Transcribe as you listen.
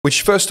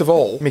Which first of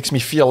all makes me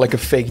feel like a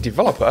fake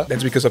developer.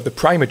 That's because of the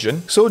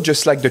Primogen. So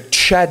just like the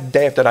chat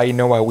dev that I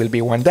know I will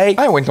be one day,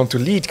 I went on to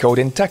lead code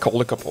and tackled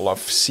a couple of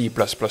C++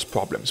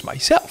 problems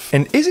myself.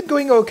 And is it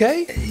going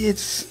okay?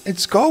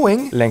 It's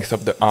going. Length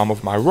of the arm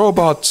of my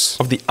robots,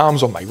 of the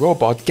arms of my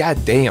robot,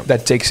 god damn.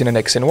 That takes in an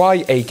X and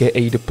Y,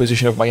 aka the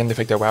position of my end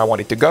effector where I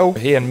want it to go.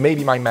 Here, and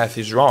maybe my math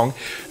is wrong,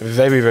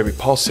 very, very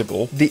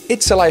possible. The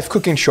It's Alive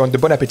cooking show on the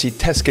Bon Appetit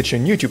Test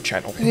Kitchen YouTube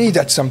channel. I need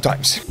that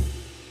sometimes.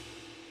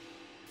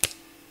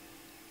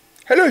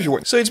 Hello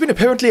everyone! So it's been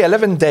apparently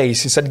 11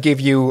 days since I gave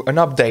you an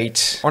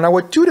update on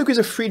our 2 degrees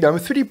of freedom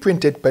 3D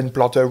printed pen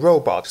plotter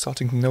robot.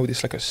 Starting to know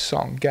this like a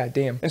song,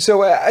 goddamn. And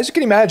so as you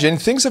can imagine,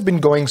 things have been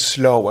going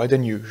slower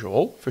than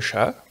usual, for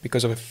sure,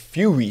 because of a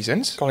few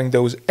reasons, calling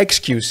those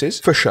excuses,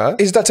 for sure.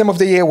 It's that time of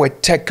the year where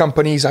tech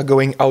companies are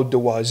going out the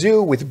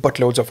wazoo with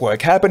buttloads of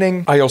work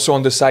happening. I also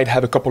on the side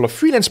have a couple of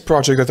freelance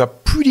projects that are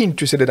pretty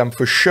interested that I'm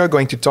for sure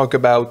going to talk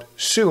about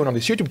soon on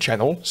this YouTube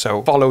channel,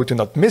 so follow to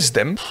not miss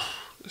them.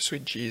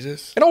 Sweet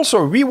Jesus. And also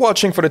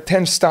rewatching for the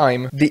 10th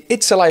time the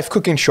It's Alive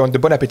cooking show on the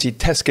Bon Appetit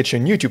Test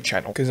Kitchen YouTube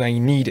channel, because I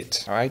need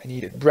it, alright? I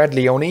need it. Brad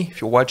Leone,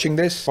 if you're watching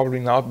this, probably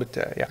not, but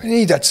yeah, I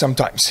need that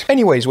sometimes.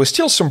 Anyways, was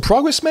still some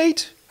progress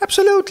made?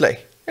 Absolutely.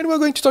 And we're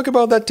going to talk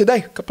about that today.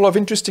 A couple of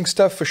interesting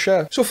stuff for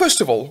sure. So first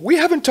of all, we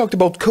haven't talked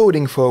about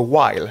coding for a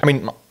while. I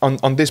mean,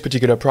 on this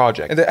particular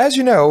project. And as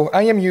you know,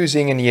 I am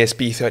using an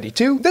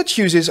ESP32 that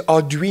uses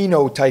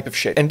Arduino type of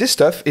shit. And this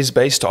stuff is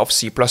based off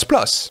C++.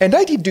 And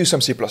I did do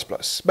some C++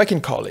 back in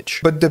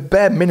college, but the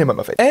bare minimum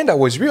of it. And I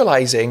was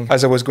realizing,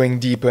 as I was going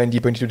deeper and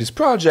deeper into this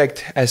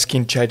project,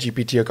 asking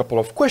ChatGPT a couple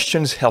of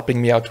questions,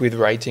 helping me out with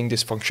writing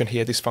this function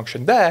here, this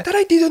function there, that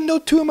I didn't know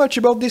too much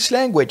about this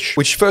language.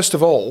 Which first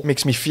of all,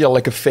 makes me feel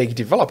like a fake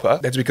developer.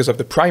 That's because of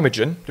the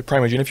Primogen. The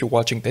Primogen, if you're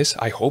watching this,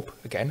 I hope,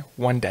 again,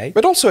 one day.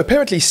 But also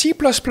apparently C++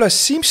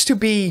 seems to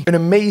be an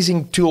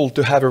amazing tool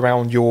to have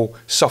around your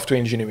software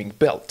engineering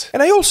belt.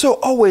 And I also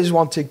always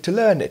wanted to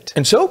learn it.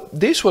 And so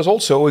this was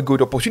also a good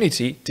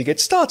opportunity to get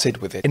started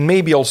with it. And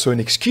maybe also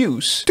an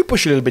excuse to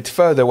push a little bit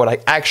further what I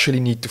actually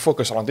need to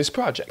focus on this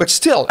project. But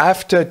still,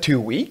 after 2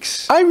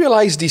 weeks, I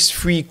realized this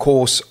free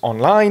course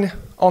online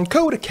on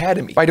Code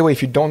Academy. By the way,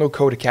 if you don't know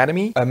Code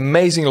Academy,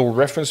 amazing little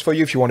reference for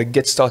you if you want to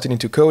get started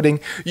into coding.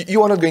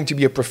 You are not going to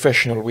be a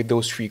professional with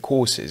those 3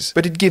 courses,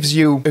 but it gives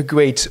you a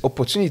great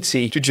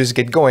opportunity to just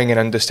get going and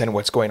understand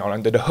what's going on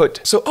under the hood.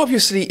 So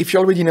obviously, if you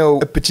already know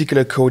a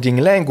particular coding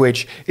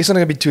language, it's not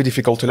going to be too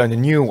difficult to learn a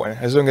new one.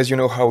 As long as you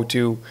know how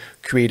to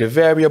create a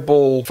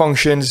variable,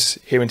 functions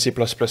here in C++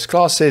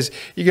 classes,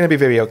 you're going to be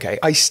very okay.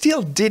 I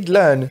still did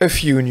learn a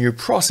few new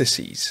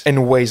processes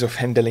and ways of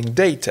handling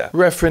data,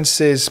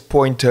 references,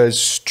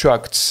 pointers,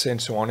 structs,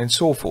 and so on and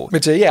so forth.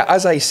 But yeah,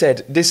 as I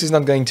said, this is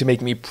not going to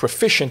make me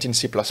proficient in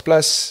C++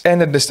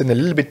 and understand a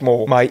little bit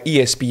more my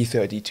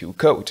ESP32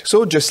 code.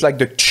 So just like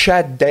the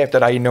chat dev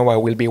that I know I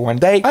will be one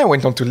day, I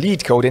went on to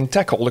lead code and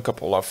tackled a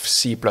couple of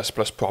C++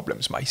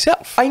 problems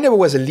myself. I never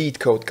was a lead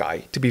code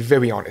guy, to be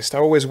very honest. I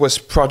always was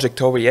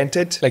project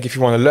oriented. Like if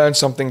you want to learn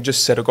something,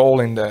 just set a goal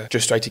and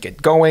just try to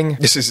get going.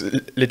 This is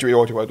literally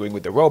what we're doing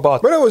with the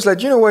robot. But I was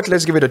like, you know what,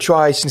 let's give it a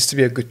try. It seems to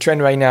be a good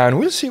trend right now and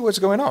we'll see what's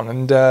going on.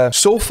 And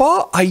so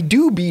far, I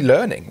do be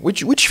learning,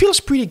 which feels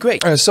pretty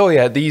great. So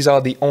yeah, these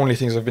are the only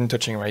things I've been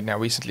touching right now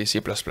recently,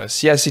 C++.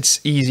 Yes, it's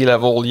easy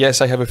level.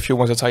 Yes, I have a few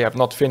ones that I have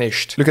not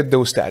finished. Look at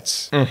those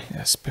stats.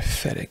 That's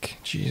pathetic.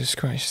 Jesus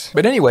Christ.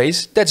 But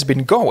anyways, that's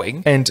been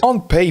going and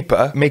on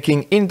paper,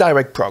 making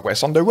indirect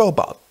progress on the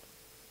robot.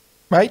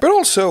 Right? But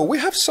also, we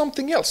have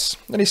something else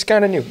that is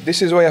kind of new.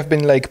 This is why I've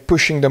been like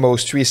pushing the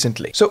most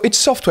recently. So it's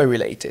software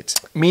related,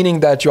 meaning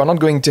that you are not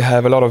going to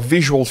have a lot of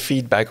visual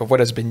feedback of what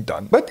has been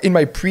done. But in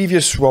my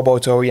previous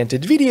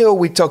robot-oriented video,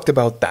 we talked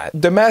about that.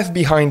 The math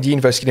behind the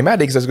inverse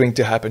kinematics that's going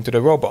to happen to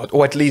the robot,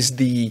 or at least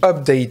the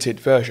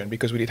updated version,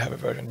 because we did have a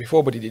version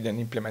before, but it didn't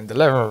implement the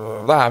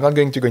level. I'm not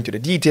going to go into the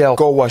detail.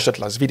 Go watch that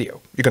last video.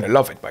 You're going to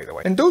love it, by the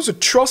way. And those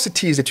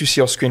atrocities that you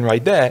see on screen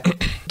right there,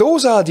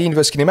 those are the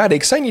inverse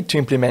kinematics I need to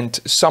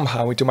implement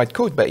somehow into my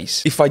code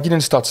base. If I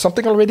didn't start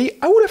something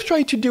already, I would have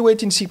tried to do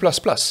it in C++.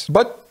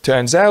 But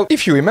turns out,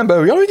 if you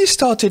remember, we already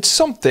started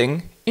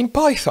something in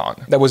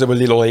Python. That was our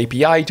little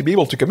API to be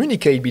able to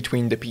communicate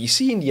between the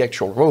PC and the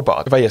actual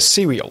robot via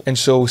serial. And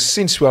so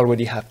since we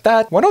already have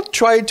that, why not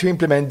try to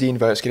implement the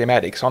inverse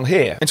kinematics on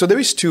here? And so there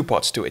is 2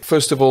 parts to it.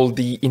 First of all,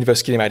 the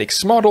inverse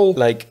kinematics model,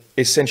 like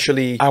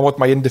essentially, I want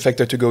my end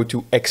effector to go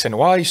to X and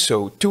Y,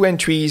 so 2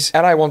 entries,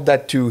 and I want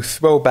that to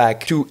throw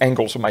back 2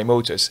 angles of my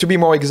motors. To be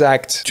more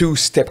exact, 2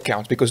 step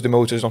counts, because the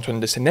motors don't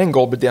understand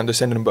angle, but they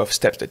understand the number of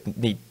steps that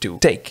need to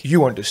take.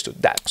 You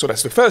understood that. So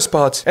that's the first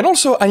part. And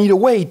also, I need a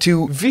way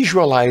to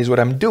visualize what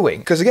I'm doing.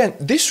 Because again,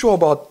 this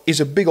robot is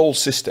a big old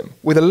system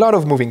with a lot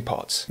of moving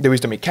parts. There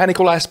is the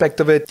mechanical aspect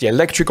of it, the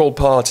electrical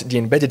part, the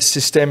embedded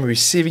system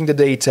receiving the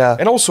data,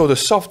 and also the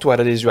software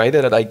that is right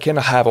there that I can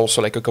have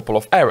also like a couple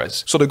of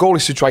errors. So the goal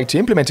is to try to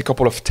implement a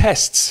couple of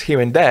tests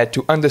here and there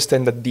to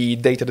understand that the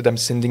data that I'm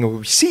sending or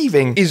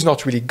receiving is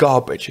not really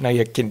garbage, and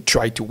I can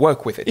try to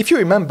work with it. If you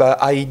remember,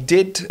 I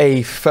did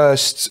a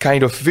first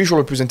kind of visual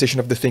representation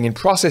of the thing in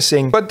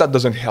processing, but that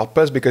doesn't help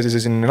us because this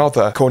is in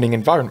another coding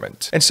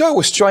environment. And so I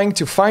was trying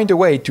to find a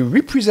way to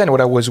represent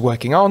what I was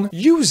working on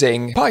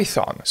using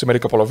Python. So I made a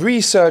couple of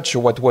research,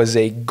 what was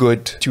a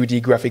good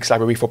 2D graphics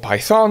library for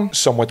Python,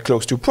 somewhat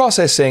close to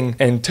processing,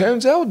 and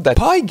turns out that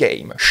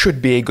Pygame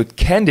should be a good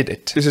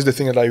candidate. This is the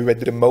thing that I read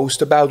the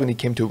most about when it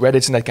came to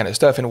Reddit and that kind of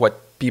stuff, and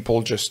what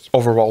people just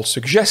overall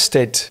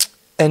suggested.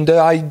 And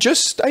I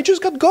just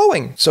got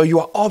going. So you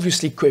are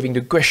obviously craving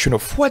the question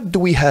of what do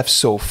we have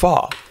so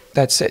far?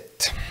 That's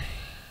it.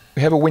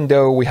 We have a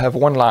window, we have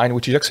one line,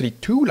 which is actually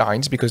two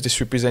lines because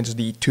this represents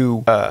the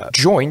two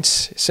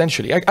joints,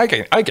 essentially.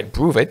 I can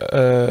prove it.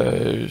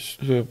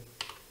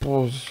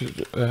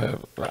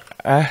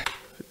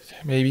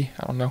 Maybe,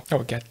 I don't know.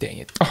 Oh, god dang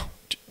it. Oh,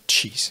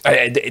 jeez.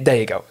 There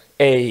you go.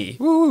 Hey,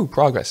 woo,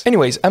 progress.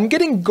 Anyways, I'm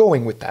getting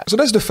going with that. So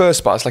that's the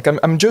first part. Like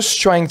I'm just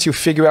trying to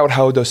figure out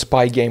how does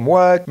Pygame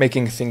work,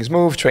 making things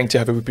move, trying to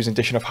have a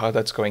representation of how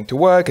that's going to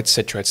work,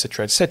 etc.,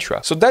 etc.,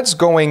 etc. So that's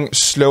going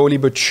slowly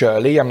but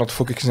surely. I'm not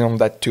focusing on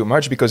that too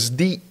much because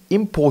the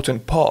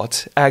important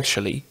part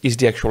actually is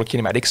the actual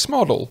kinematics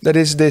model. That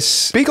is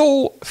this big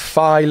ol'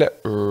 file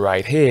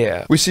right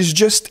here, which is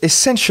just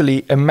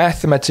essentially a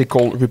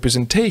mathematical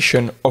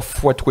representation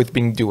of what we've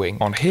been doing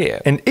on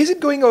here. And is it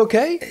going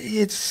okay?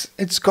 It's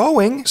going.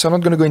 So I'm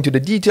not going to go into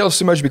the details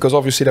too much because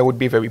obviously that would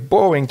be very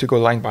boring to go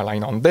line by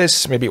line on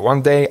this. Maybe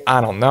one day,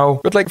 I don't know.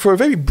 But like for a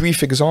very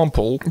brief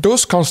example,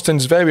 those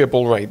constants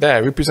variable right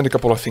there represent a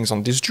couple of things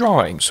on this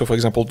drawing. So for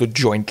example, the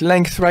joint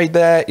length right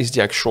there is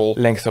the actual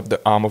length of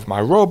the arm of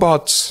my robot.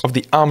 Of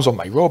the arms of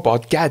my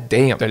robot, god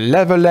damn. The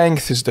lever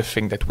length is the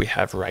thing that we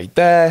have right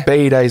there.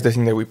 Beta is the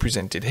thing that we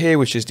presented here,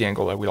 which is the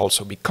angle that will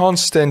also be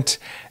constant.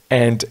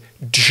 And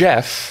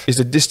Jeff is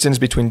the distance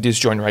between this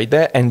joint right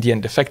there and the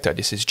end effector.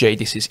 This is J,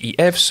 this is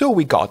EF, so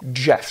we got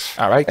Jeff,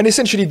 all right? And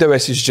essentially the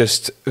rest is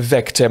just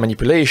vector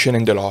manipulation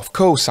and the law of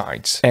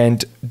cosines.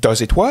 And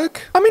does it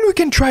work? I mean, we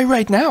can try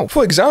right now.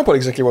 For example,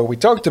 exactly what we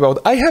talked about,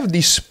 I have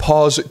this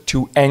pos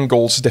to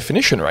angles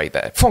definition right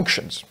there.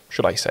 Functions,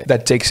 should I say.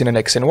 That takes in an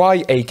X and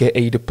Y,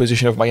 aka the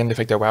position of my end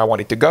effector where I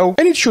want it to go,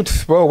 and it should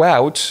throw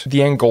out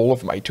the angle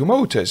of my two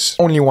motors.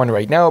 Only one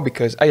right now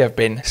because I have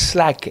been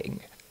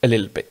slacking a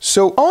little bit.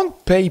 So on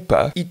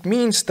paper, it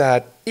means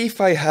that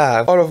if I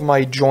have all of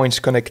my joints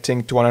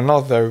connecting to one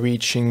another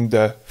reaching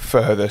the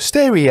furthest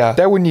area,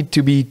 that would need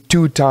to be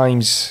 2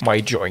 times my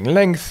joint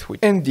length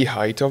and the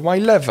height of my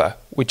lever,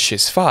 which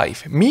is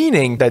 5,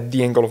 meaning that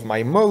the angle of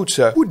my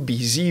motor would be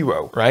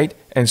 0, right?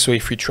 And so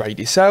if we try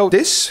this out,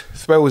 this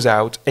throws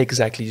out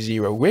exactly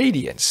 0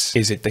 radians.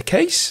 Is it the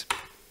case?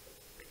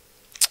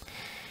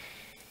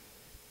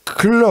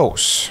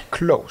 Close.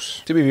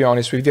 To be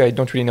honest with you, I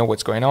don't really know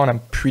what's going on.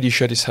 I'm pretty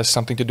sure this has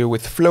something to do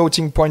with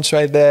floating points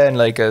right there and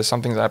like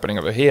something's happening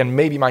over here, and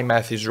maybe my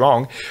math is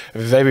wrong.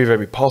 Very,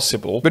 very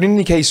possible. But in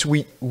any case,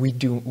 we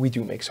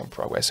do make some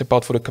progress.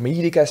 Apart from the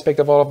comedic aspect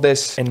of all of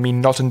this and me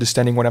not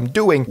understanding what I'm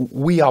doing,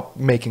 we are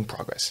making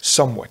progress.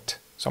 Somewhat.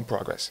 Some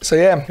progress. So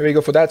yeah, here we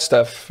go for that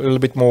stuff. A little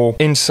bit more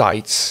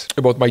insights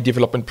about my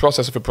development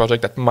process of a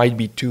project that might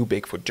be too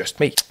big for just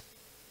me.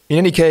 In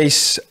any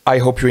case, I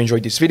hope you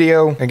enjoyed this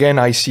video. Again,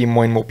 I see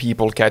more and more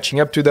people catching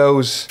up to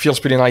those.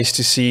 Feels pretty nice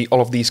to see all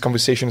of these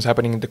conversations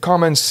happening in the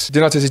comments. Do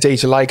not hesitate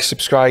to like,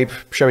 subscribe,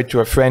 share it to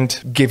a friend,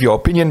 give your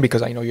opinion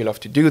because I know you love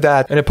to do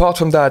that. And apart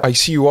from that, I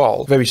see you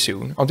all very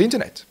soon on the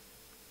internet.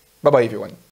 Bye bye everyone.